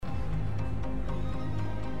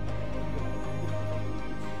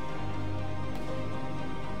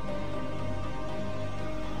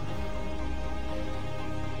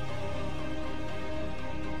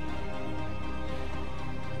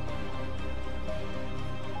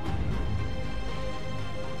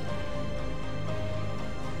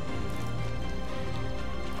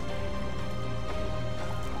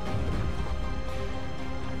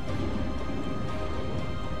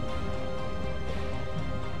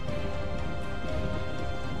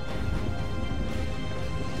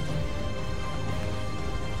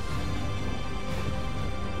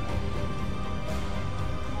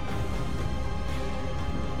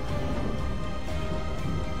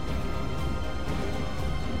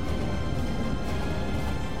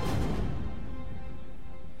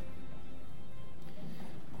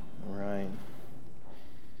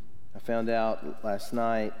found out last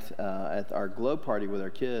night at our glow party with our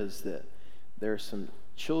kids that there are some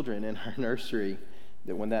children in our nursery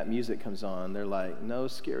that when that music comes on, they're like, no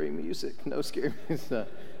scary music, no scary music.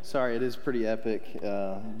 Sorry, it is pretty epic,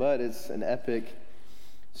 but it's an epic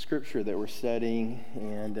scripture that we're studying,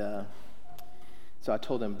 and so I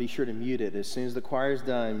told them, be sure to mute it. As soon as the choir's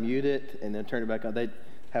done, mute it, and then turn it back on. They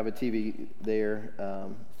have a TV there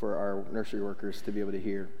for our nursery workers to be able to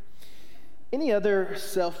hear. Any other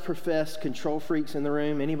self-professed control freaks in the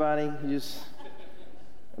room? Anybody?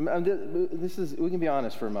 We can be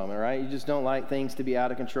honest for a moment, right? You just don't like things to be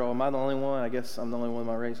out of control. Am I the only one? I guess I'm the only one in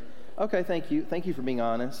my race. Okay, thank you. Thank you for being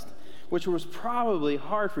honest, which was probably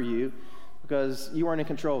hard for you because you weren't in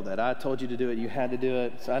control of that. I told you to do it. You had to do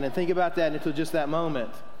it. So I didn't think about that until just that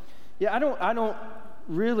moment. Yeah, I don't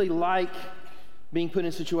really like being put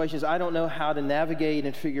in situations I don't know how to navigate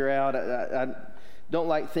and figure out. I don't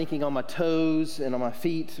like thinking on my toes and on my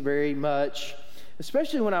feet very much,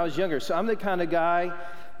 especially when I was younger. So I'm the kind of guy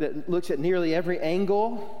that looks at nearly every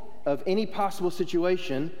angle of any possible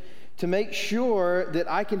situation to make sure that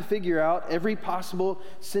I can figure out every possible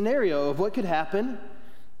scenario of what could happen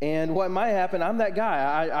and what might happen. I'm that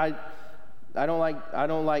guy. I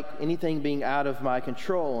don't like anything being out of my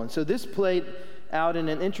control. And so this played out in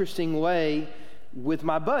an interesting way with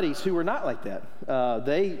my buddies who were not like that.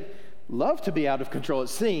 They loved to be out of control, it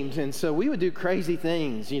seemed. And so we would do crazy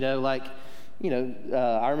things, I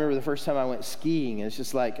remember the first time I went skiing, and it's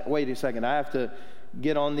just like, wait a second, I have to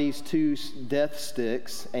get on these 2 death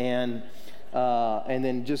sticks and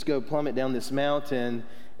then just go plummet down this mountain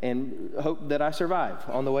and hope that I survive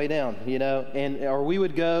on the way down, or we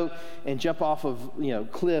would go and jump off of,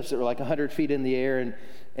 cliffs that were like 100 feet in the air,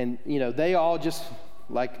 and they all just,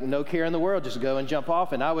 like no care in the world, just go and jump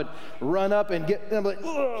off, and I would run up and get them,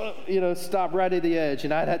 stop right at the edge,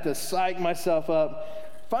 and I'd have to psych myself up.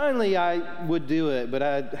 Finally, I would do it, but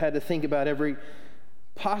I had to think about every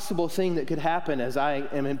possible thing that could happen as I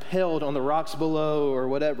am impaled on the rocks below or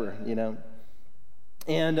whatever,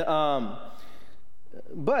 And,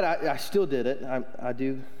 but I still did it. I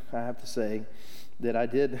have to say that I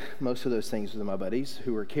did most of those things with my buddies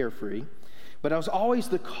who were carefree, but I was always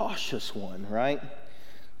the cautious one, right?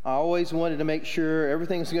 I always wanted to make sure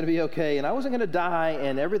everything was going to be okay, and I wasn't going to die,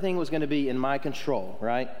 and everything was going to be in my control,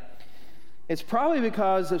 right? It's probably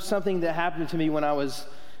because of something that happened to me when I was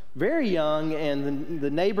very young, and the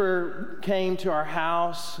neighbor came to our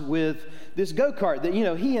house with this go-kart that,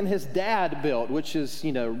 he and his dad built, which is,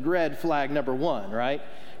 red flag number 1, right?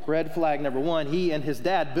 Red flag number 1. He and his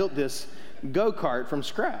dad built this go-kart from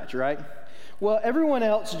scratch, right? Well, everyone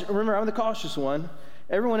else, remember, I'm the cautious one.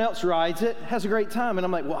 Everyone else rides it, has a great time, and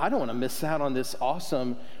I'm like, well, I don't want to miss out on this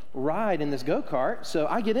awesome ride in this go-kart, so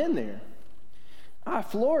I get in there. I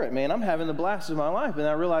floor it, man. I'm having the blast of my life, and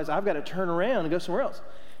I realize I've got to turn around and go somewhere else.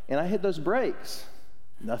 And I hit those brakes.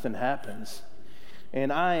 Nothing happens.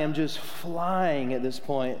 And I am just flying at this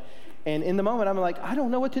point. And in the moment, I'm like, I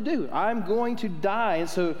don't know what to do. I'm going to die. And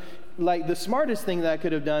so, like, the smartest thing that I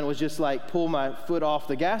could have done was just, like, pull my foot off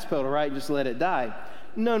the gas pedal, right, and just let it die.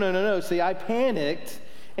 No. See, I panicked,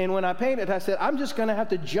 and when I panicked, I said, I'm just going to have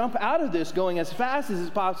to jump out of this going as fast as it's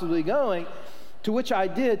possibly going, to which I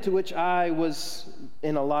did, to which I was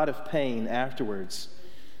in a lot of pain afterwards.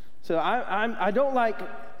 So I don't like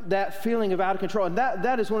that feeling of out of control, and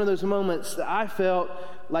that is one of those moments that I felt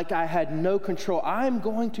like I had no control. I'm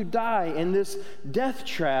going to die in this death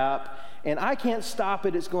trap, and I can't stop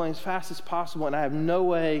it. It's going as fast as possible, and I have no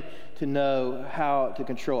way to know how to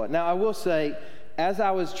control it. Now, I will say, as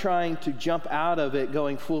I was trying to jump out of it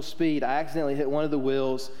going full speed, I accidentally hit one of the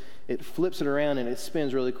wheels. It flips it around and it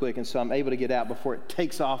spins really quick, and so I'm able to get out before it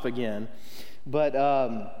takes off again. But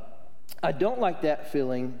I don't like that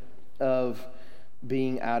feeling of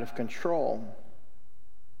being out of control.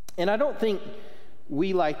 And I don't think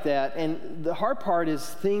we like that. And the hard part is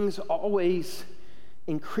things always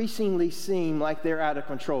increasingly seem like they're out of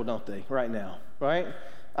control, don't they, right now, right?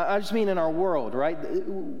 I just mean in our world, right?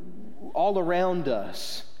 All around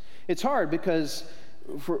us. It's hard because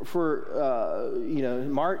for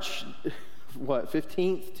March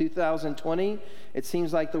 15th, 2020, it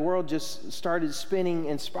seems like the world just started spinning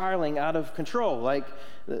and spiraling out of control, like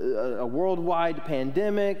a worldwide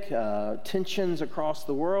pandemic, tensions across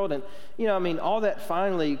the world, and all that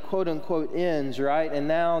finally, quote unquote, ends, right? And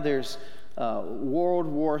now there's World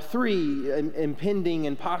War III impending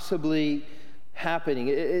and possibly happening.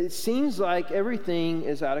 It seems like everything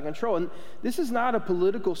is out of control. And this is not a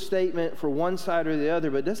political statement for one side or the other,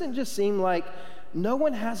 but doesn't it just seem like no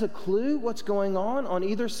one has a clue what's going on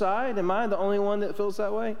either side? Am I the only one that feels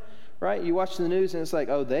that way? right? You watch the news and it's like,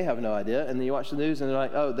 oh, they have no idea. And then you watch the news and they're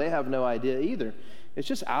like, oh, they have no idea either. It's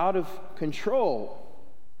just out of control.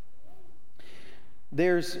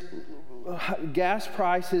 There's gas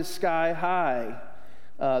prices sky high.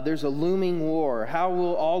 There's a looming war. How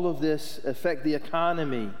will all of this affect the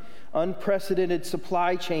economy? Unprecedented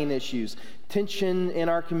supply chain issues, tension in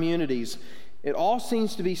our communities. It all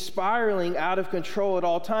seems to be spiraling out of control at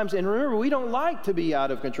all times. And remember, we don't like to be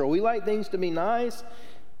out of control. We like things to be nice,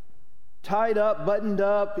 tied up, buttoned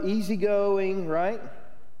up, easygoing, right?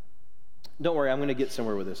 Don't worry, I'm going to get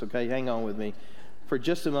somewhere with this, okay? Hang on with me for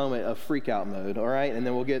just a moment of freak out mode, all right? And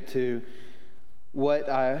then we'll get to what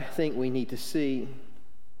I think we need to see.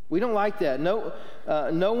 We don't like that. No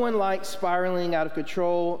one likes spiraling out of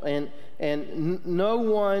control, and no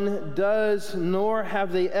one does, nor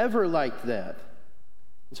have they ever liked that.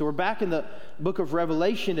 So we're back in the book of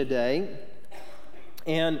Revelation today,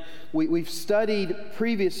 and we've studied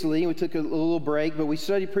previously, we took a little break, but we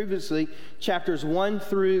studied previously chapters 1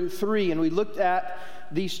 through 3, and we looked at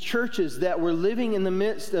these churches that were living in the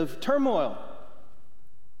midst of turmoil.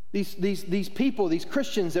 These people, these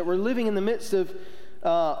Christians that were living in the midst of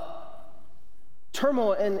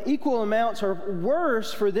turmoil, and equal amounts or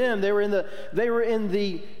worse for them. They were in the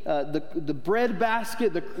bread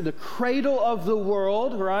basket, the cradle of the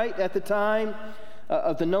world, right, at the time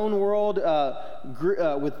of the known world,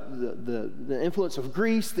 with the influence of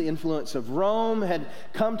Greece, the influence of Rome had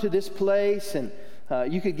come to this place, and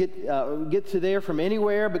you could get to there from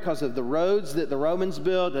anywhere because of the roads that the Romans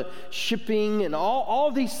built, the shipping, and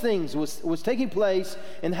all these things was taking place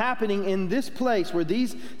and happening in this place where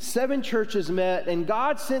these 7 churches met, and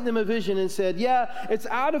God sent them a vision and said, yeah, it's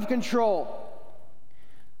out of control.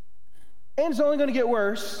 And it's only going to get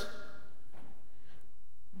worse.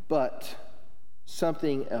 But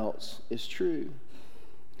something else is true.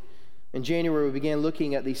 In January, we began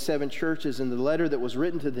looking at these 7 churches and the letter that was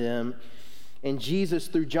written to them. And Jesus,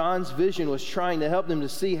 through John's vision, was trying to help them to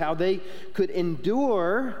see how they could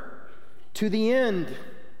endure to the end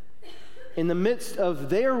in the midst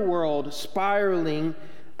of their world spiraling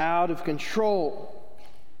out of control.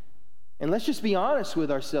 And let's just be honest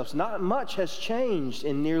with ourselves. Not much has changed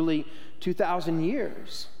in nearly 2,000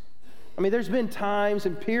 years. I mean, there's been times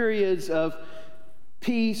and periods of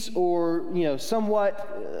peace or, somewhat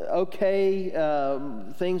okay.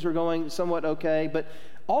 Things were going somewhat okay. But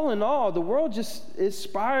all in all, the world just is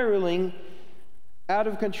spiraling out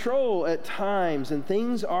of control at times, and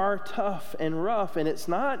things are tough and rough, and it's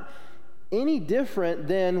not any different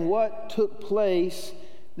than what took place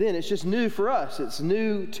then. It's just new for us. It's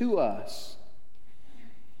new to us.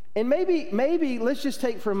 And maybe let's just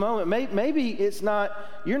take for a moment, maybe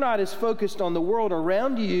you're not as focused on the world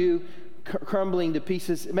around you crumbling to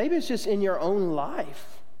pieces. Maybe it's just in your own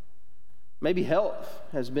life. Maybe health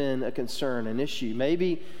has been a concern, an issue.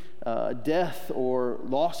 Maybe death or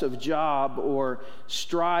loss of job or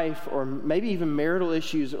strife or maybe even marital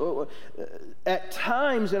issues. At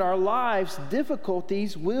times in our lives,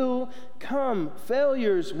 difficulties will come.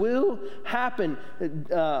 Failures will happen.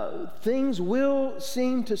 Things will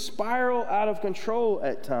seem to spiral out of control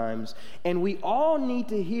at times. And we all need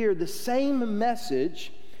to hear the same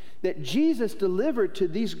message that Jesus delivered to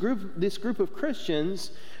this group of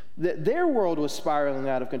Christians, that their world was spiraling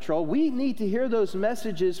out of control. We need to hear those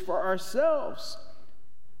messages for ourselves.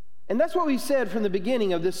 And that's what we said from the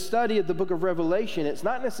beginning of this study of the book of Revelation. It's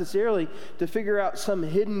not necessarily to figure out some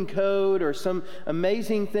hidden code or some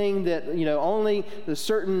amazing thing that, only the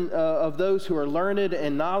certain of those who are learned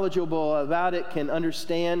and knowledgeable about it can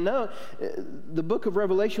understand. No, the book of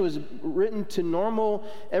Revelation was written to normal,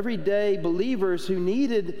 everyday believers who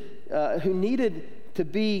needed to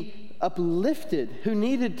be uplifted, who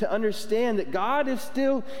needed to understand that God is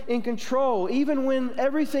still in control, even when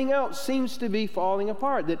everything else seems to be falling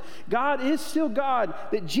apart, that God is still God,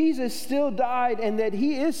 that Jesus still died, and that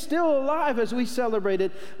He is still alive, as we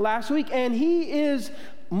celebrated last week, and He is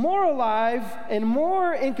more alive and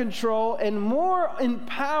more in control and more in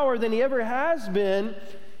power than He ever has been.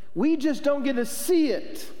 We just don't get to see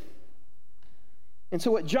it. And so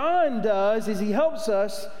what John does is he helps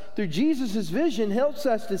us, through Jesus' vision, helps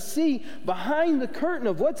us to see behind the curtain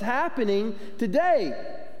of what's happening today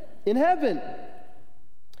in heaven.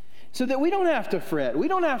 So that we don't have to fret. We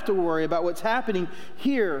don't have to worry about what's happening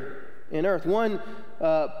here in earth. One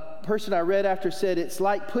person I read after said it's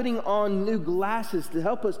like putting on new glasses to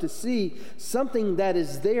help us to see something that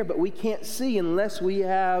is there, but we can't see unless we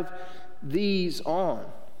have these on.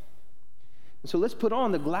 So let's put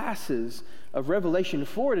on the glasses of Revelation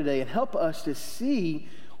 4 today and help us to see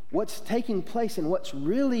what's taking place and what's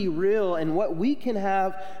really real and what we can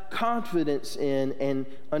have confidence in and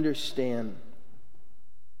understand.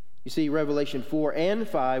 You see, Revelation 4 and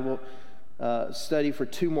 5, we'll study for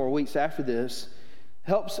 2 more weeks after this,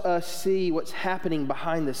 helps us see what's happening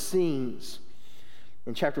behind the scenes.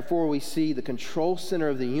 In chapter 4, we see the control center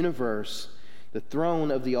of the universe, the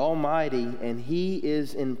throne of the Almighty, and He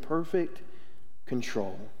is in perfect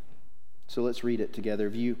control. So let's read it together.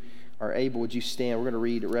 If you are able, would you stand? We're going to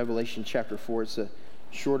read Revelation chapter 4. It's a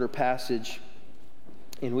shorter passage,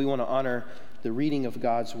 and we want to honor the reading of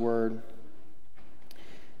God's Word.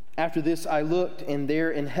 After this I looked, and there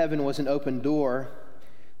in heaven was an open door.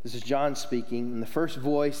 This is John speaking, and the first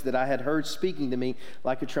voice that I had heard speaking to me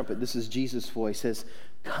like a trumpet, this is Jesus' voice, says,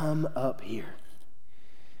 "Come up here,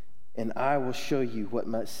 and I will show you what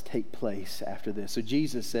must take place after this." So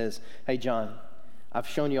Jesus says, "Hey, John, I've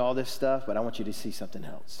shown you all this stuff, but I want you to see something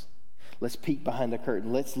else. Let's peek behind the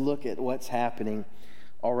curtain. Let's look at what's happening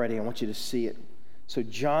already. I want you to see it." So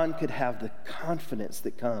John could have the confidence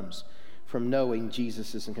that comes from knowing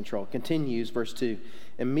Jesus is in control. Continues, verse 2.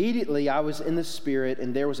 "Immediately I was in the Spirit,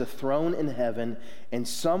 and there was a throne in heaven, and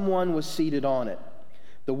someone was seated on it.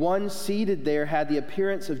 The one seated there had the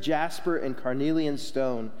appearance of jasper and carnelian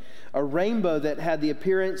stone. A rainbow that had the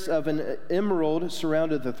appearance of an emerald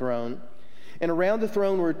surrounded the throne. And around the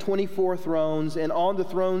throne were 24 thrones, and on the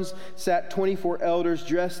thrones sat 24 elders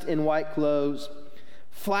dressed in white clothes.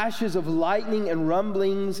 Flashes of lightning and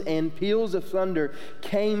rumblings and peals of thunder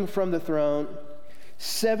came from the throne.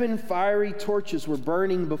 7 fiery torches were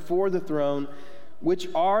burning before the throne, which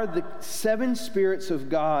are the 7 spirits of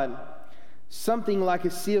God. Something like a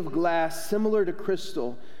sea of glass, similar to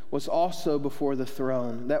crystal, was also before the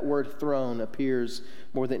throne." That word throne appears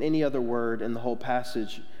more than any other word in the whole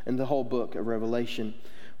passage, in the whole book of Revelation.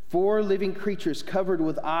 4 living creatures covered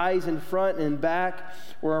with eyes in front and back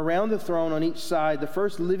were around the throne on each side. The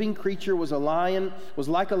first living creature was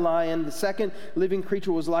like a lion. The second living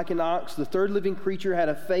creature was like an ox. The third living creature had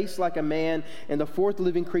a face like a man, and the fourth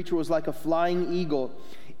living creature was like a flying eagle.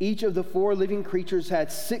 Each of the 4 living creatures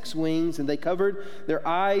had 6 wings, and they covered their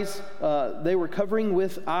eyes. They were covering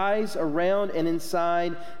with eyes around and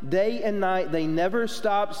inside. Day and night, they never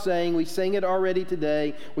stopped saying, we sang it already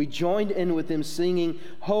today, we joined in with them singing,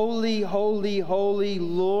 "Holy, holy, holy,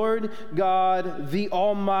 Lord God, the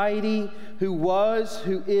Almighty, who was,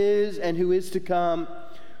 who is, and who is to come."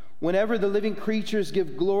 Whenever the living creatures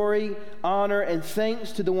give glory, honor, and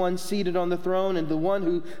thanks to the one seated on the throne and the one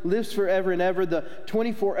who lives forever and ever, the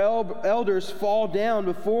 24 elders fall down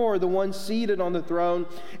before the one seated on the throne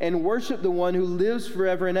and worship the one who lives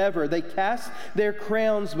forever and ever. They cast their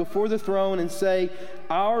crowns before the throne and say,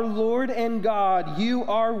 "Our Lord and God, you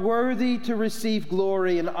are worthy to receive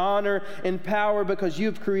glory and honor and power because you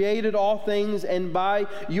have created all things, and by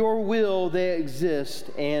your will they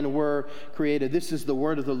exist and were created." This is the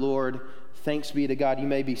word of the Lord. Thanks be to God. You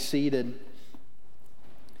may be seated.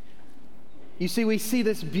 You see, we see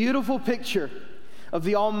this beautiful picture of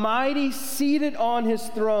the Almighty seated on His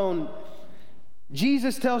throne.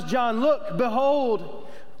 Jesus tells John, "Look, behold,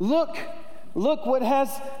 look what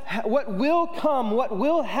will come, what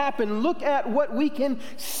will happen. Look at what we can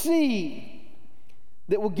see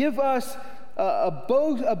that will give us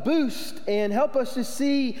a boost and help us to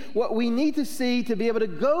see what we need to see to be able to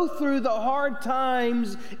go through the hard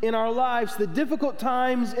times in our lives, the difficult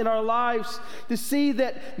times in our lives, to see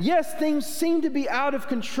that, yes, things seem to be out of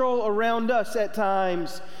control around us at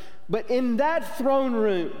times, but in that throne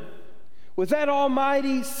room, with that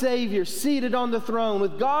Almighty Savior seated on the throne,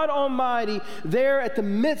 with God Almighty there at the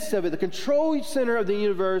midst of it, the control center of the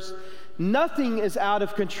universe, nothing is out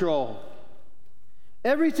of control.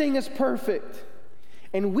 Everything is perfect.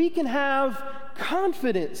 And we can have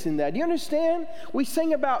confidence in that. Do you understand? We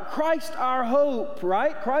sing about Christ our hope,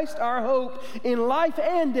 right? Christ our hope in life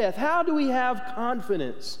and death. How do we have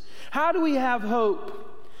confidence? How do we have hope?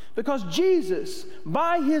 Because Jesus,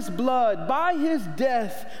 by His blood, by His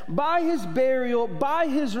death, by His burial, by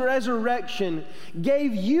His resurrection,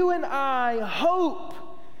 gave you and I hope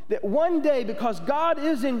that one day, because God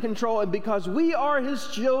is in control and because we are His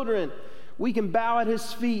children, we can bow at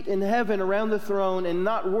His feet in heaven around the throne and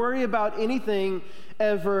not worry about anything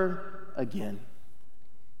ever again.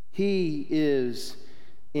 He is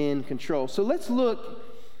in control. So let's look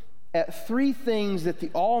at 3 things that the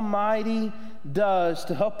Almighty does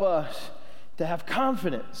to help us to have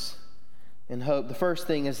confidence and hope. The first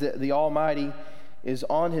thing is that the Almighty is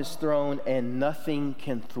on His throne and nothing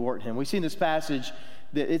can thwart Him. We see in this passage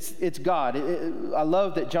that it's God. I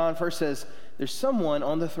love that John first says there's someone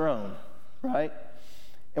on the throne. Right?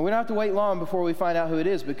 And we don't have to wait long before we find out who it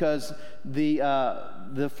is, because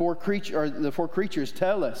the four creatures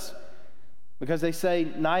tell us, because they say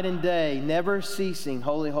night and day, never ceasing,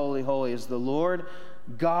 holy, holy, holy is the Lord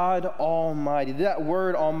God Almighty. That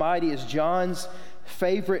word Almighty is John's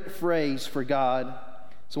favorite phrase for God.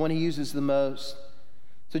 It's the one he uses the most.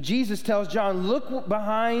 So Jesus tells John, look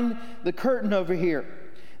behind the curtain over here.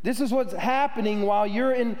 This is what's happening while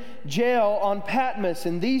you're in jail on Patmos,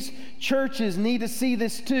 and these churches need to see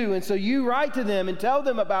this too. And so you write to them and tell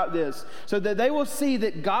them about this so that they will see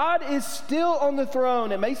that God is still on the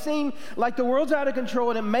throne. It may seem like the world's out of control,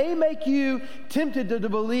 and it may make you tempted to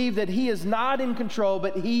believe that he is not in control,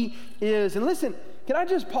 but he is. And listen, can I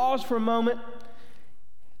just pause for a moment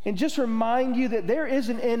and just remind you that there is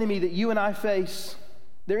an enemy that you and I face.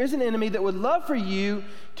 There is an enemy that would love for you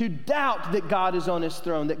to doubt that God is on his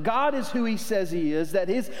throne, that God is who he says he is, that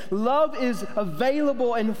his love is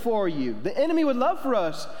available and for you. The enemy would love for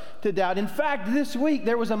us to doubt. In fact, this week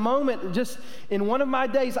there was a moment just in one of my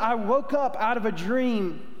days, I woke up out of a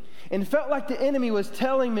dream and felt like the enemy was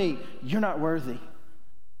telling me, you're not worthy.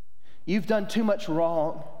 You've done too much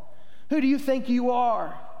wrong. Who do you think you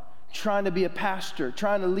are? Trying to be a pastor,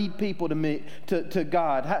 trying to lead people to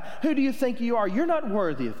God. Who do you think you are? You're not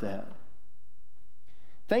worthy of that.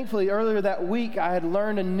 Thankfully, earlier that week, I had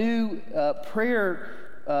learned a new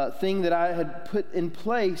prayer thing that I had put in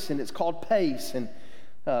place, and it's called PACE. And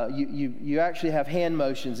you actually have hand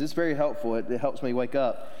motions. It's very helpful. It helps me wake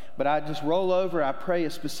up. But I just roll over, I pray a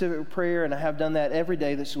specific prayer, and I have done that every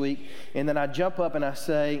day this week. And then I jump up and I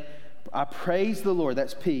say, I praise the Lord.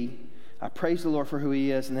 That's P. I praise the Lord for who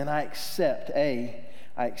he is, and then I accept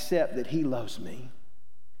that he loves me,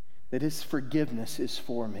 that his forgiveness is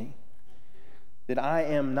for me, that I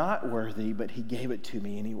am not worthy, but he gave it to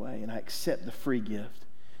me anyway, and I accept the free gift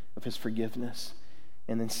of his forgiveness.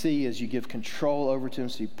 And then C is you give control over to him,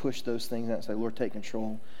 so you push those things out and say, Lord, take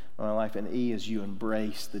control of my life. And E is you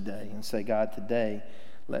embrace the day and say, God, today,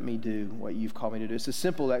 let me do what you've called me to do. It's a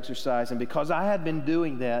simple exercise, and because I had been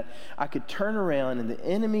doing that, I could turn around and the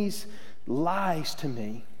enemy's lies to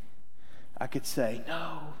me, I could say,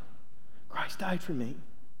 no, Christ died for me.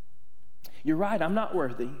 You're right, I'm not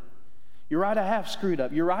worthy. You're right, I have screwed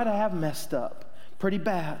up. You're right, I have messed up pretty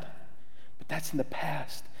bad. But that's in the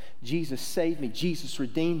past. Jesus saved me. Jesus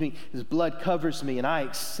redeemed me. His blood covers me, and I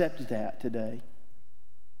accept that today.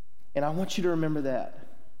 And I want you to remember that.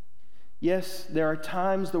 Yes, there are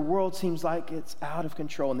times the world seems like it's out of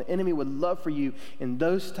control, and the enemy would love for you in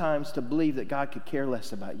those times to believe that God could care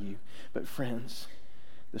less about you. But friends,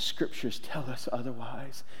 the scriptures tell us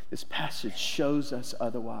otherwise. This passage shows us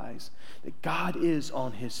otherwise, that God is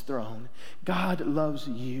on his throne. God loves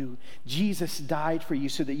you. Jesus died for you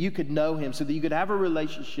so that you could know him, so that you could have a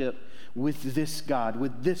relationship with this God,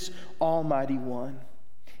 with this Almighty One.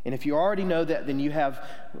 And if you already know that, then you have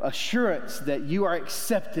assurance that you are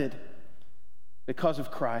accepted because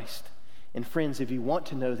of Christ. And friends, if you want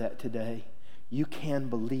to know that today, you can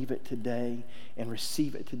believe it today and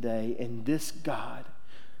receive it today. And this God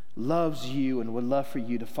loves you and would love for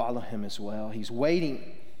you to follow him as well. He's waiting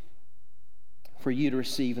for you to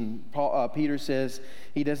receive. And Peter says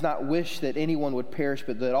he does not wish that anyone would perish,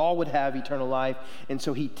 but that all would have eternal life. And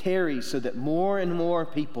so he tarries so that more and more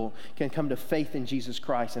people can come to faith in Jesus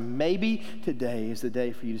Christ. And maybe today is the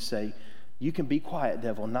day for you to say, you can be quiet,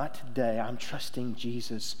 devil. Not today. I'm trusting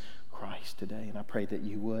Jesus Christ today. And I pray that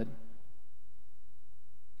you would.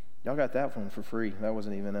 Y'all got that one for free. That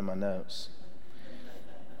wasn't even in my notes.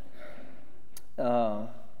 So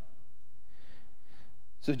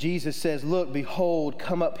Jesus says, look, behold,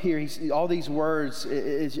 come up here. All these words,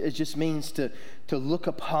 it just means to look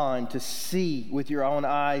upon, to see with your own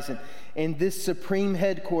eyes. And in this supreme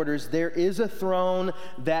headquarters, there is a throne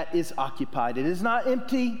that is occupied. It is not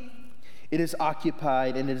empty. It is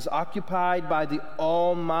occupied, and it is occupied by the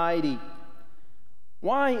Almighty.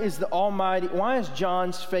 Why is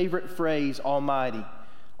John's favorite phrase Almighty?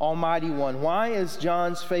 Almighty One. Why is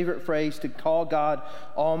John's favorite phrase to call God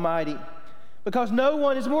Almighty? Because no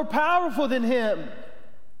one is more powerful than him.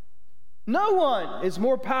 No one is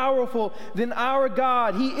more powerful than our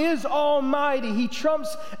God. He is almighty. He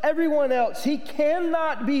trumps everyone else. He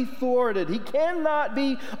cannot be thwarted. He cannot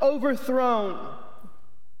be overthrown.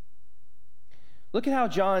 Look at how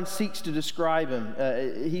John seeks to describe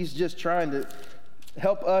him. He's just trying to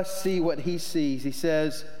help us see what he sees. He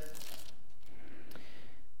says,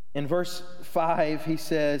 in verse 5, he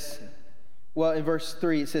says, well, in verse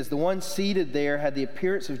 3, it says, the one seated there had the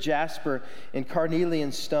appearance of jasper and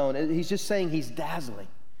carnelian stone. He's just saying he's dazzling.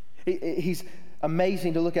 He's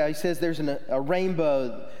amazing to look at. He says there's a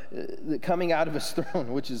rainbow coming out of his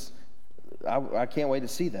throne, which is I can't wait to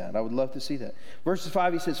see that. I would love to see that. Verses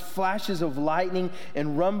 5, he says, flashes of lightning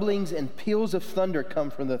and rumblings and peals of thunder come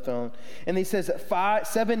from the throne. And he says that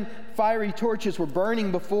 7 fiery torches were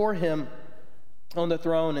burning before him on the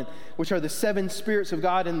throne, and which are the 7 spirits of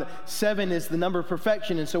God, and the 7 is the number of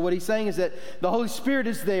perfection. And so what he's saying is that the Holy Spirit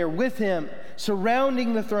is there with him,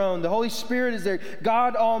 surrounding the throne. The Holy Spirit is there,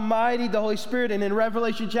 God Almighty, the Holy Spirit. And in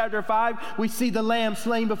Revelation chapter 5, we see the Lamb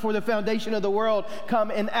slain before the foundation of the world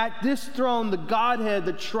come. And at this throne, the Godhead,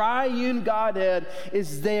 the triune Godhead,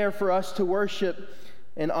 is there for us to worship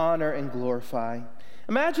and honor and glorify.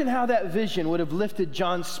 Imagine how that vision would have lifted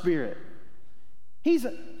John's spirit.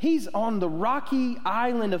 He's on the rocky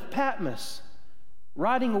island of Patmos,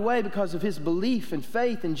 riding away because of his belief and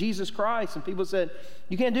faith in Jesus Christ. And people said,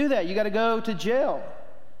 you can't do that. You got to go to jail.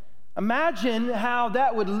 Imagine how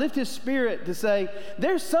that would lift his spirit to say,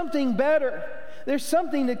 there's something better. There's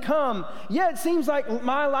something to come. Yeah, it seems like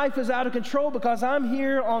my life is out of control because I'm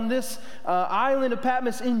here on this island of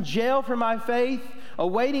Patmos in jail for my faith,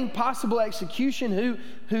 awaiting possible execution.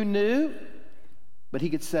 Who knew? But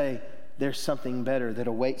he could say, there's something better that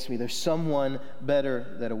awaits me. There's someone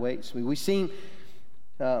better that awaits me.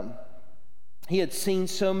 He had seen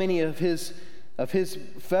so many of his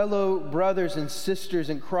fellow brothers and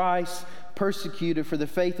sisters in Christ persecuted for the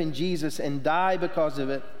faith in Jesus and die because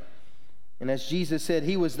of it. And as Jesus said,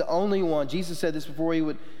 he was the only one. Jesus said this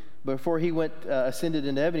before he went ascended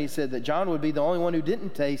into heaven. He said that John would be the only one who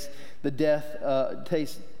didn't taste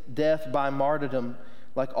death by martyrdom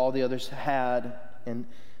like all the others had, and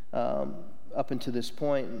up until this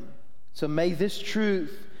point. So may this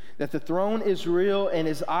truth that the throne is real and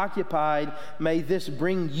is occupied, may this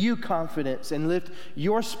bring you confidence and lift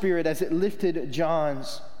your spirit as it lifted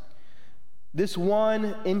John's. This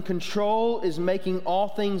one in control is making all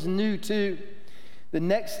things new too. The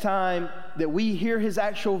next time that we hear his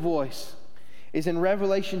actual voice is in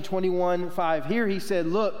Revelation 21:5. Here he said,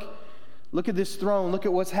 look at this throne. Look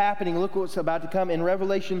at what's happening. Look what's about to come. In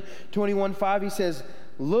Revelation 21:5, he says,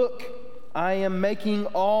 look, I am making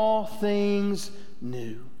all things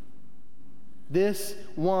new. This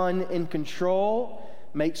one in control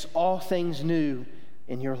makes all things new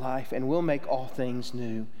in your life and will make all things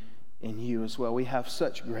new in you as well. We have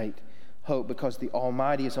such great hope because the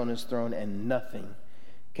Almighty is on his throne and nothing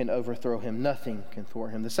can overthrow him. Nothing can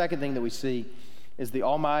thwart him. The second thing that we see is the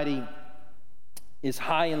Almighty is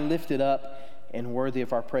high and lifted up and worthy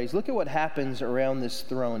of our praise. Look at what happens around this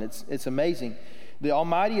throne. It's amazing. The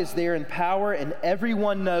Almighty is there in power and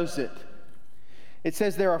everyone knows it. It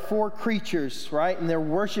says there are 4 creatures, right? And they're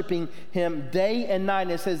worshiping him day and night.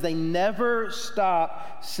 And it says they never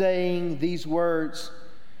stop saying these words.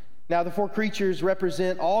 Now, the 4 creatures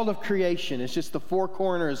represent all of creation. It's just the 4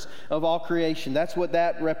 corners of all creation. That's what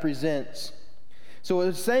that represents. So what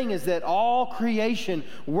it's saying is that all creation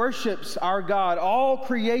worships our God. All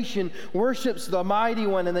creation worships the Mighty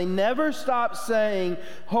One. And they never stop saying,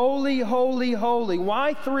 holy, holy, holy.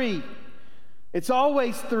 Why 3? It's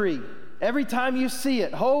always 3. Every time you see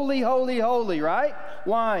it, holy, holy, holy, right?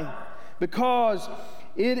 Why? Because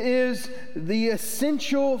it is the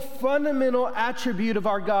essential, fundamental attribute of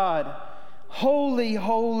our God. Holy,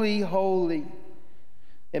 holy, holy.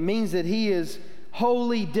 It means that he is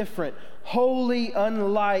wholly different, wholly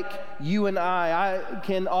unlike you and I.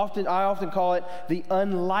 I often call it the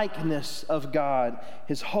unlikeness of God.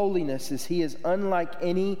 His holiness is he is unlike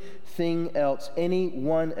anything else,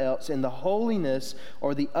 anyone else. And the holiness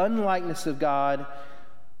or the unlikeness of God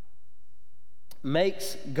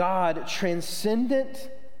makes God transcendent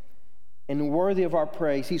and worthy of our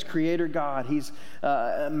praise. He's Creator God. He's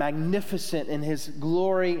magnificent in his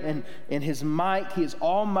glory and in his might. He is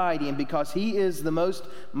almighty, and because he is the most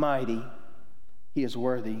mighty, he is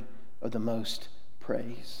worthy of the most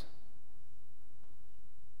praise.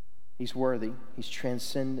 He's worthy. He's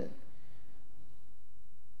transcendent.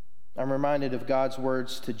 I'm reminded of God's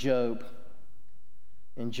words to Job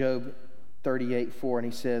in Job 38:4, and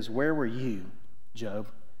he says, "Where were you, Job,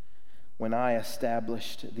 when I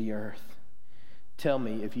established the earth? Tell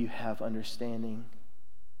me if you have understanding."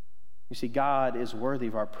 You see, God is worthy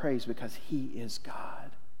of our praise because he is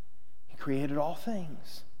God. He created all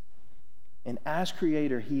things. And as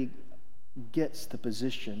creator, he gets the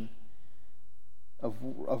position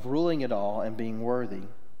of ruling it all and being worthy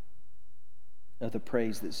of the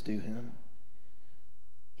praise that's due him.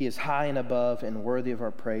 He is high and above and worthy of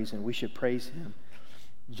our praise, and we should praise him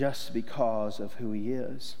just because of who he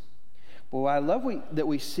is. But what I love that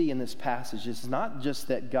we see in this passage is not just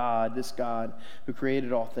that God, this God who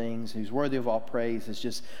created all things, who's worthy of all praise, is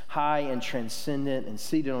just high and transcendent and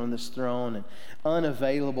seated on this throne and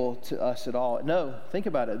unavailable to us at all. No, think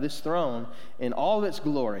about it. This throne, in all of its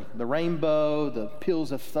glory, the rainbow, the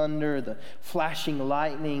peals of thunder, the flashing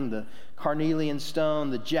lightning, the carnelian stone,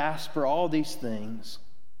 the jasper, all these things,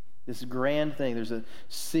 this grand thing, there's a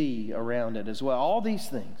sea around it as well. All these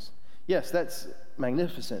things. Yes, that's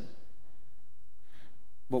magnificent.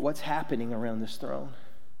 But what's happening around this throne?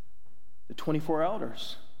 The 24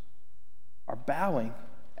 elders are bowing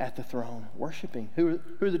at the throne, worshiping. Who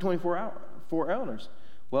are the 24 elders?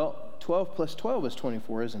 Well, 12 plus 12 is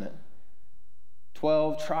 24, isn't it?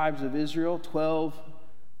 12 tribes of Israel, 12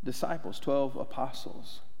 disciples, 12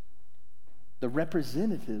 apostles. The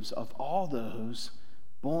representatives of all those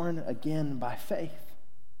born again by faith.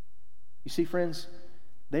 You see, friends,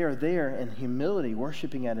 they are there in humility,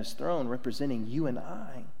 worshiping at his throne, representing you and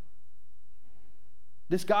I.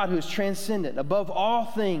 This God who is transcendent, above all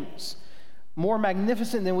things, more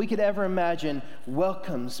magnificent than we could ever imagine,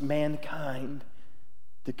 welcomes mankind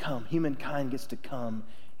to come. Humankind gets to come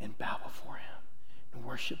and bow before him and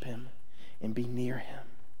worship him and be near him.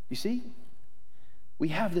 You see? We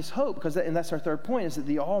have this hope, and that's our third point, is that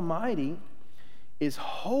the Almighty is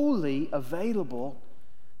wholly available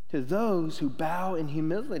to those who bow in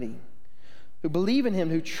humility, who believe in him,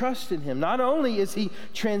 who trust in him. Not only is he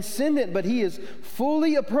transcendent, but he is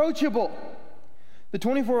fully approachable. The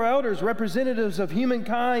 24 elders, representatives of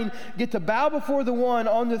humankind, get to bow before the one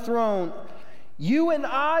on the throne. You and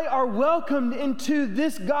I are welcomed into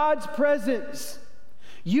this God's presence.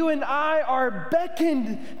 You and I are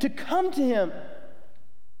beckoned to come to him.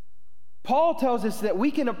 Paul tells us that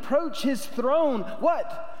we can approach his throne,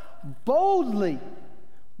 what? Boldly.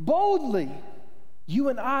 Boldly. You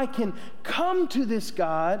and I can come to this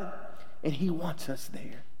God, and he wants us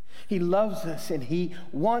there. He loves us, and he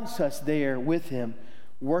wants us there with him,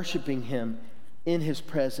 worshiping him in his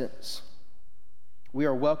presence. We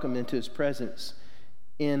are welcomed into his presence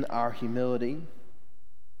in our humility.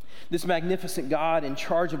 This magnificent God in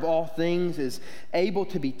charge of all things is able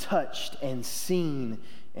to be touched and seen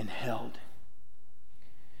and held.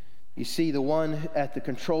 You see, the one at the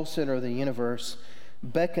control center of the universe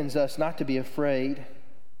beckons us not to be afraid.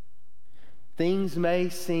 Things may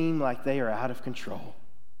seem like they are out of control,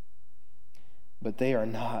 but they are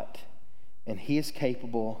not. And he is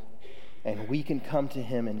capable, and we can come to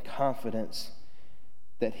him in confidence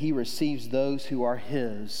that he receives those who are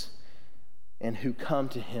his and who come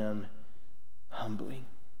to him humbly.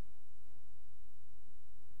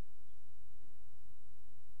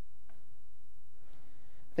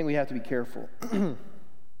 I think we have to be careful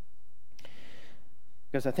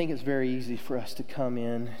because I think it's very easy for us to come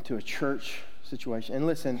in to a church situation. And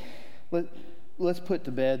listen, let's put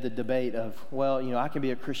to bed the debate of, well, I can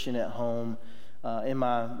be a Christian at home in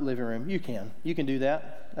my living room. You can do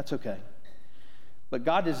that. That's okay. But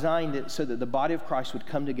God designed it so that the body of Christ would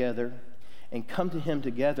come together and come to him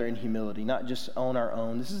together in humility, not just on our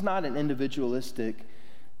own. This is not an individualistic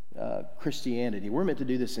Christianity. We're meant to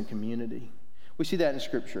do this in community. We see that in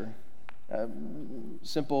Scripture.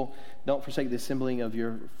 Simple, don't forsake the assembling of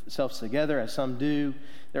yourselves together, as some do.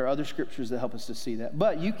 There are other scriptures that help us to see that.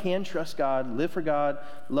 But you can trust God, live for God,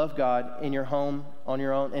 love God in your home, on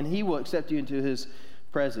your own, and he will accept you into his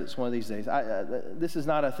presence one of these days. This is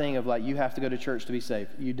not a thing of like you have to go to church to be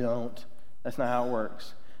saved. You don't. That's not how it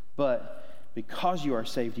works. But because you are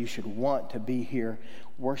saved, you should want to be here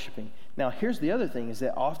worshiping. Now, here's the other thing, is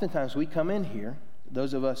that oftentimes we come in here,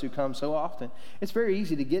 those of us who come so often, it's very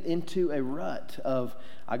easy to get into a rut of,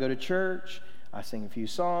 I go to church, I sing a few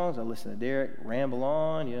songs, I listen to Derek ramble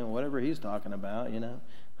on, whatever he's talking about,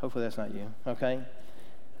 Hopefully that's not you, okay?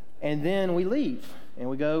 And then we leave, and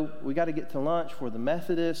we got to get to lunch for the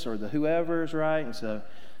Methodists or the whoever's, right? And so,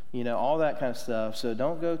 all that kind of stuff. So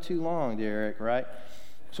don't go too long, Derek, right?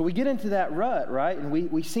 So we get into that rut, right? And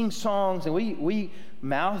we sing songs, and we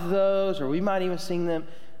mouth those, or we might even sing them.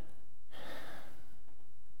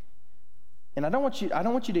 And I don't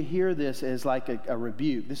want you to hear this as like a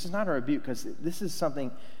rebuke. This is not a rebuke, because this is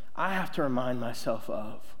something I have to remind myself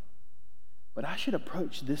of. But I should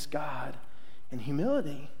approach this God in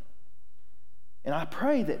humility. And I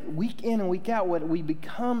pray that week in and week out, what we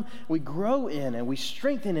become, we grow in and we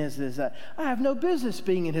strengthen is that I have no business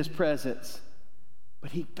being in his presence.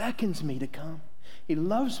 But he beckons me to come. He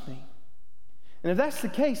loves me. And if that's the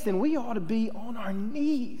case, then we ought to be on our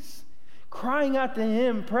knees, crying out to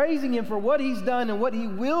him, praising him for what he's done and what he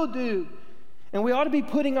will do, And we ought to be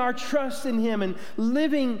putting our trust in Him and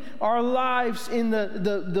living our lives in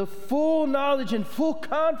the full knowledge and full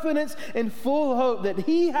confidence and full hope that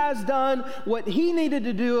He has done what He needed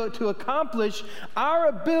to do to accomplish our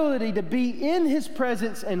ability to be in His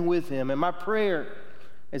presence and with Him. And my prayer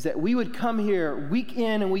is that we would come here week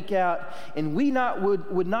in and week out, and we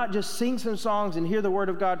would not just sing some songs and hear the Word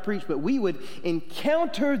of God preached, but we would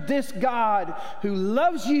encounter this God who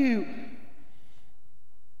loves you,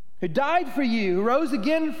 who died for you, who rose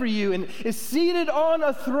again for you, and is seated on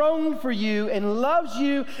a throne for you, and loves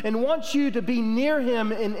you and wants you to be near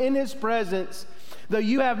Him and in His presence, though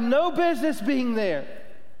you have no business being there.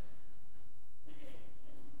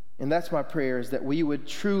 And that's my prayer, is that we would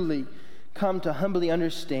truly come to humbly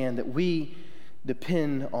understand that we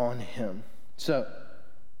depend on Him. So,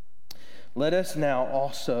 let us now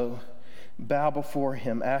also bow before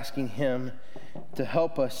Him, asking Him to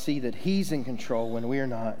help us see that He's in control when we are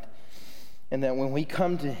not. And that when we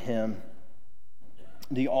come to Him,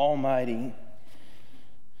 the Almighty,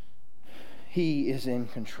 He is in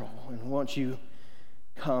control. And won't you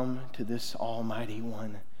come to this Almighty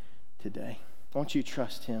One today? Won't you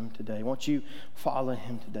trust Him today? Won't you follow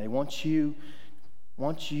Him today? Won't you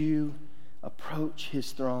approach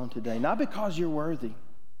His throne today? Not because you're worthy.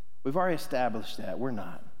 We've already established that. We're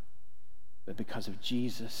not. But because of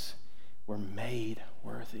Jesus, we're made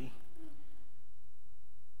worthy.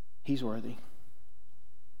 He's worthy,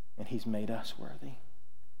 and He's made us worthy.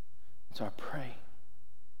 So I pray,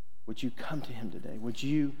 would you come to Him today? Would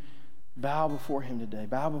you bow before Him today?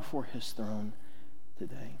 Bow before His throne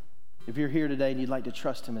today? If you're here today and you'd like to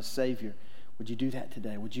trust Him as Savior, would you do that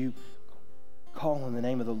today? Would you call on the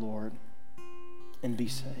name of the Lord and be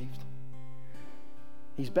saved?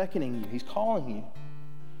 He's beckoning you. He's calling you.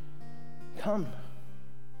 Come.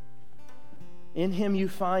 In Him you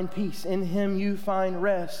find peace. In Him you find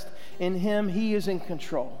rest. In Him He is in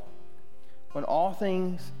control when all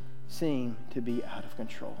things seem to be out of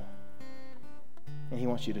control. And He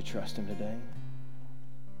wants you to trust Him today.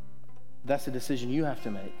 That's a decision you have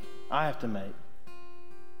to make. I have to make.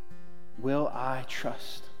 Will I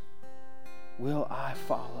trust? Will I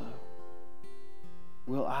follow?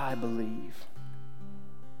 Will I believe?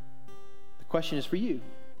 The question is for you.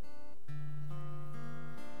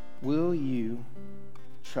 Will you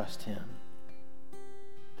trust Him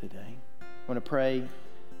today? I want to pray.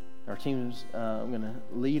 Our team's going to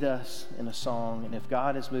lead us in a song. And if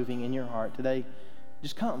God is moving in your heart today,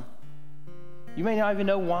 just come. You may not even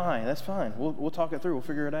know why. That's fine. We'll talk it through. We'll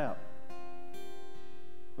figure it out.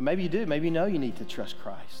 But maybe you do. Maybe you know you need to trust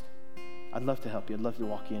Christ. I'd love to help you. I'd love to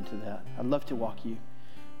walk you into that. I'd love to walk you.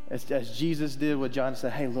 As Jesus did with John,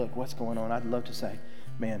 said, hey, look, what's going on? I'd love to say,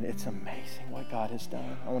 man, it's amazing what God has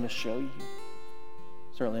done. I want to show you.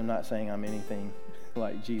 Certainly, I'm not saying I'm anything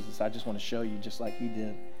like Jesus. I just want to show you just like He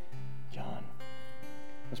did John.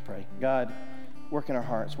 Let's pray. God, work in our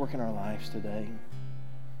hearts, work in our lives today.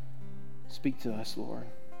 Speak to us, Lord.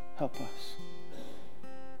 Help us.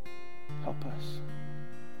 Help us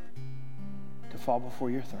to fall before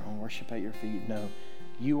your throne, worship at your feet. No,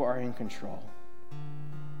 you are in control.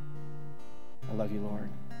 I love you, Lord.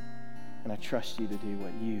 And I trust you to do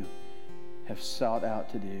what you have sought out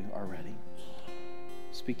to do already.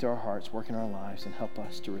 Speak to our hearts, work in our lives, and help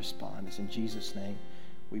us to respond. It's in Jesus' name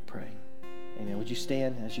we pray. Amen. Would you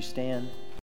stand as you stand?